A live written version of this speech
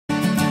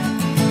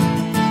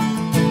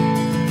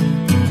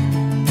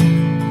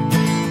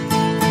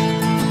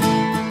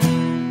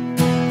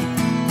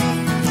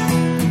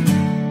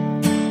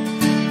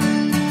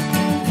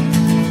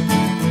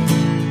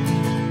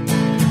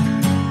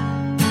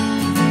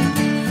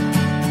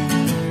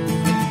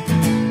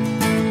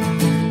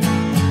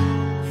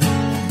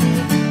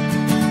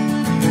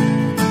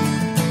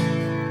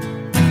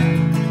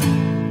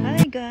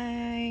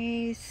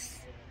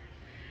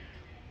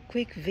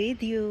quick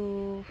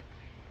video.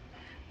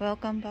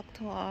 Welcome back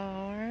to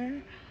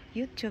our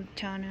YouTube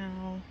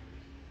channel.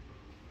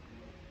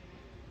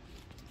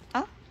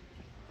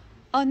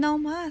 Oh,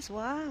 no mas.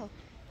 Wow.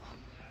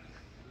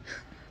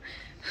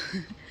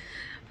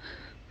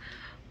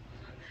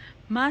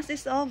 Mass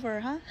is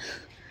over, huh?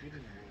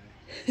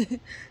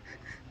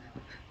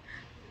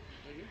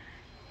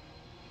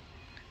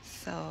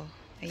 So,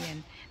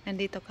 ayan.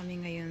 Nandito kami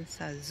ngayon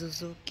sa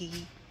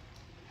Suzuki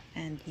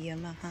and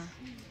Yamaha.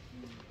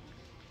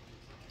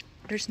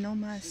 There's no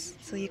mask,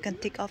 so you can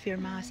take off your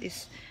mask.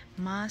 It's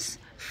mask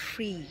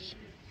free,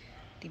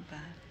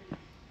 diba?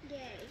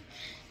 Yay.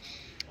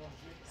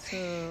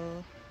 So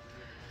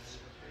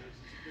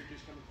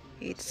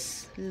it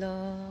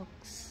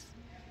looks.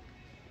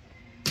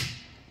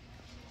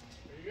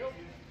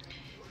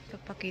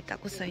 Papakita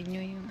ko sa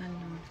inyo yung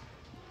ano.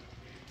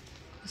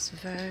 It's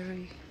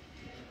very.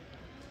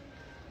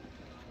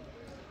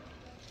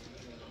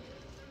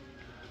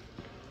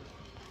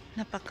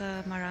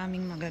 Napaka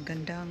maraming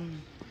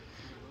magagandang.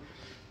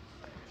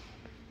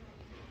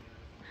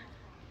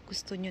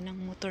 Gusto nyo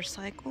ng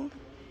motorcycle?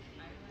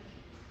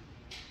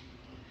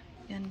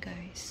 Yan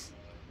guys.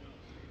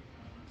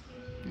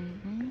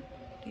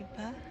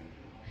 Diba?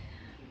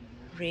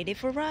 Ready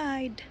for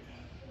ride.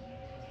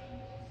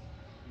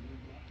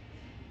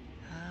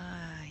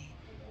 Ay.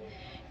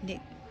 Hindi.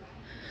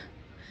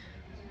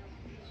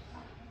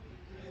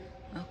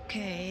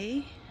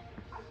 Okay.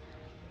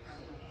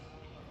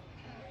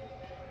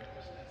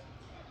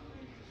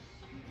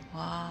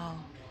 Wow.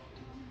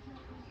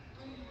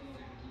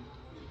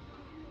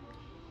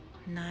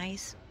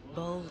 Nice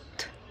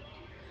boat.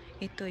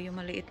 Ito yung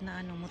maliit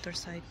na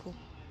motorcycle.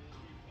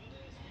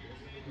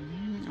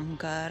 Ang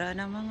gara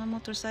ng mga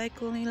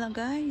motorcycle nila,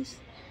 guys.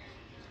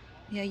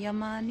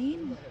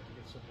 Yayamanin.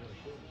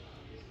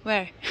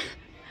 Where?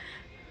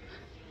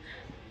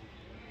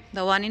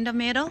 The one in the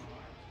middle?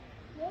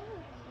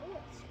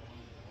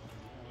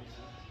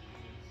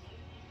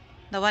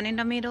 The one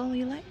in the middle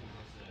you like?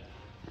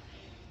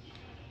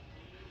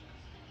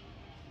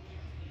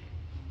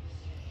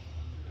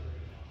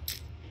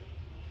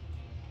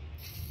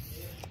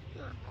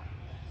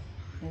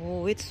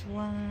 Oh, which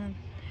one?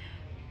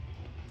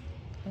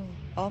 Oh,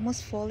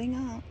 almost falling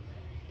out.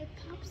 It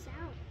pops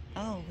out.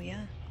 Oh,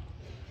 yeah.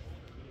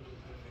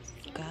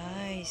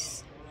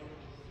 Guys,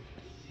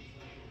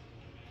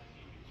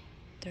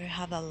 there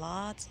have a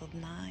lot of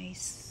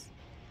nice.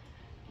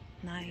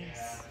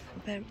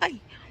 Very, ay!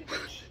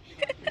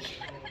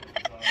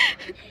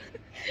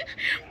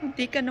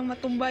 Hindi ka nang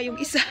matumba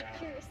yung isa.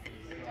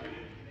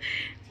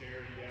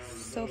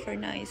 Super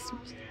nice.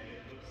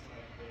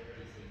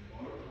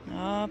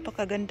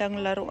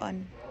 Napakagandang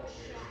laruan.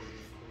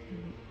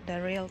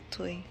 The real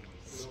toy.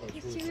 She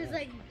was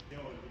like,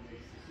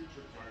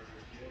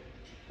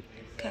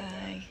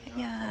 Okay,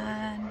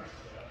 ayan.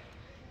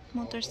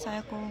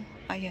 Motorcycle.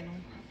 Ayan o.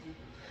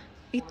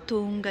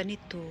 Itong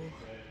ganito,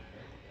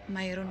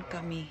 mayroon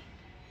kami.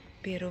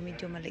 Pero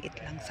medyo maliit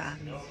lang sa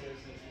amin.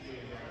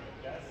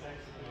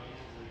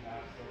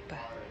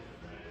 Ba?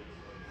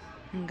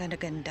 Ang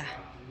ganda-ganda.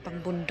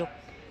 Pangbundok.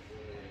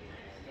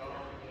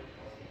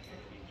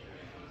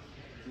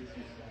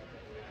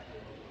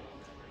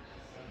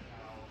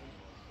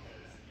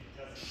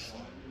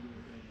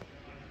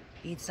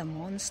 It's a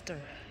monster.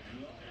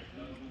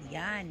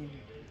 Yan.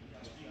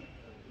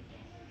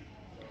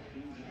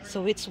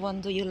 So which one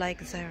do you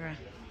like, Zara?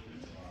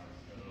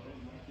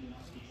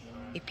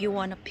 If you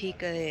wanna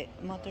pick a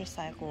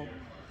motorcycle,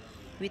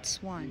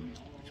 which one?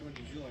 Which one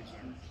did you like,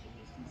 Zara?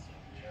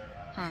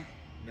 Huh?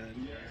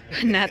 None.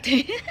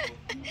 Nothing.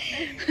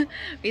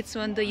 Which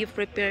one do you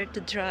prefer to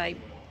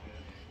drive?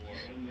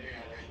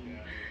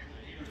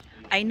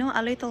 I know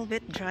a little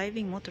bit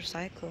driving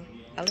motorcycle.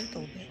 A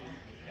little bit.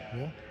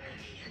 Yeah?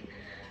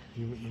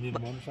 You need a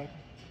motorcycle?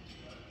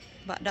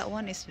 But that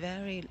one is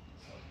very,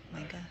 my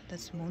God,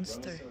 that's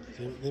monster.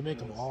 They make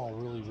them all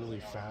really,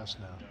 really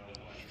fast now.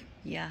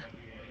 Yeah.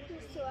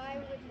 so I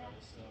would not.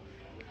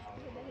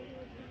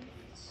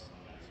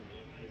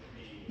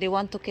 They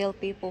want to kill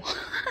people.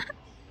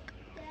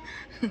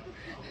 My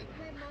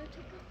mom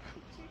took a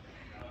picture.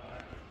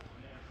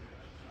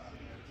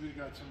 We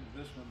got some of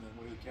this one that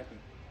way they kept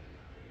it.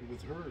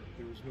 With her,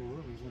 there was no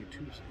room. It was only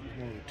two. It was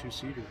more of a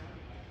two-seater.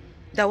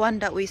 The one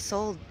that we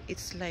sold,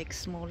 it's like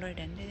smaller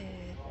than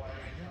this.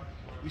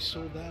 We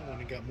sold that one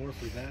and got more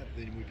for that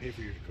than we pay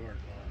for your car.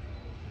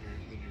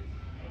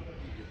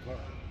 Your car.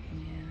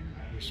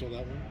 Yeah. We sold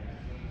that one.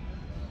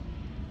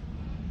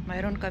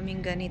 Mayroon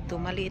kaming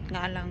ganito. Maliit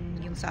nga lang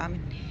yung sa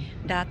amin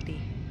dati.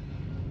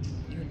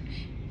 Yun.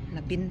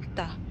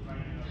 Nabinta.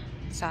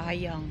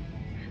 Sayang.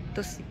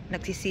 Tapos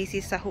nagsisisi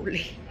sa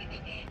huli.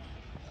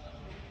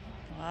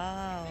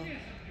 Wow.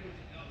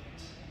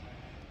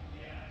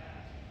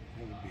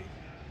 That would be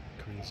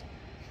crazy.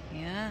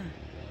 Yeah.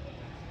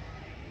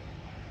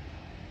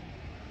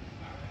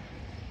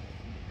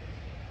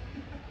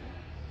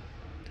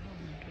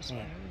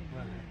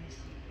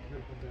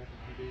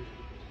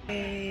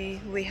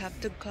 Okay, we have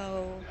to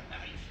go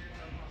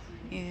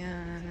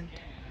and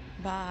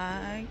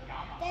bye.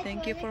 That's Thank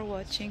what you I for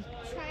watching.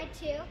 tried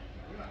to. I'm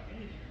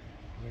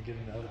gonna get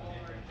another one.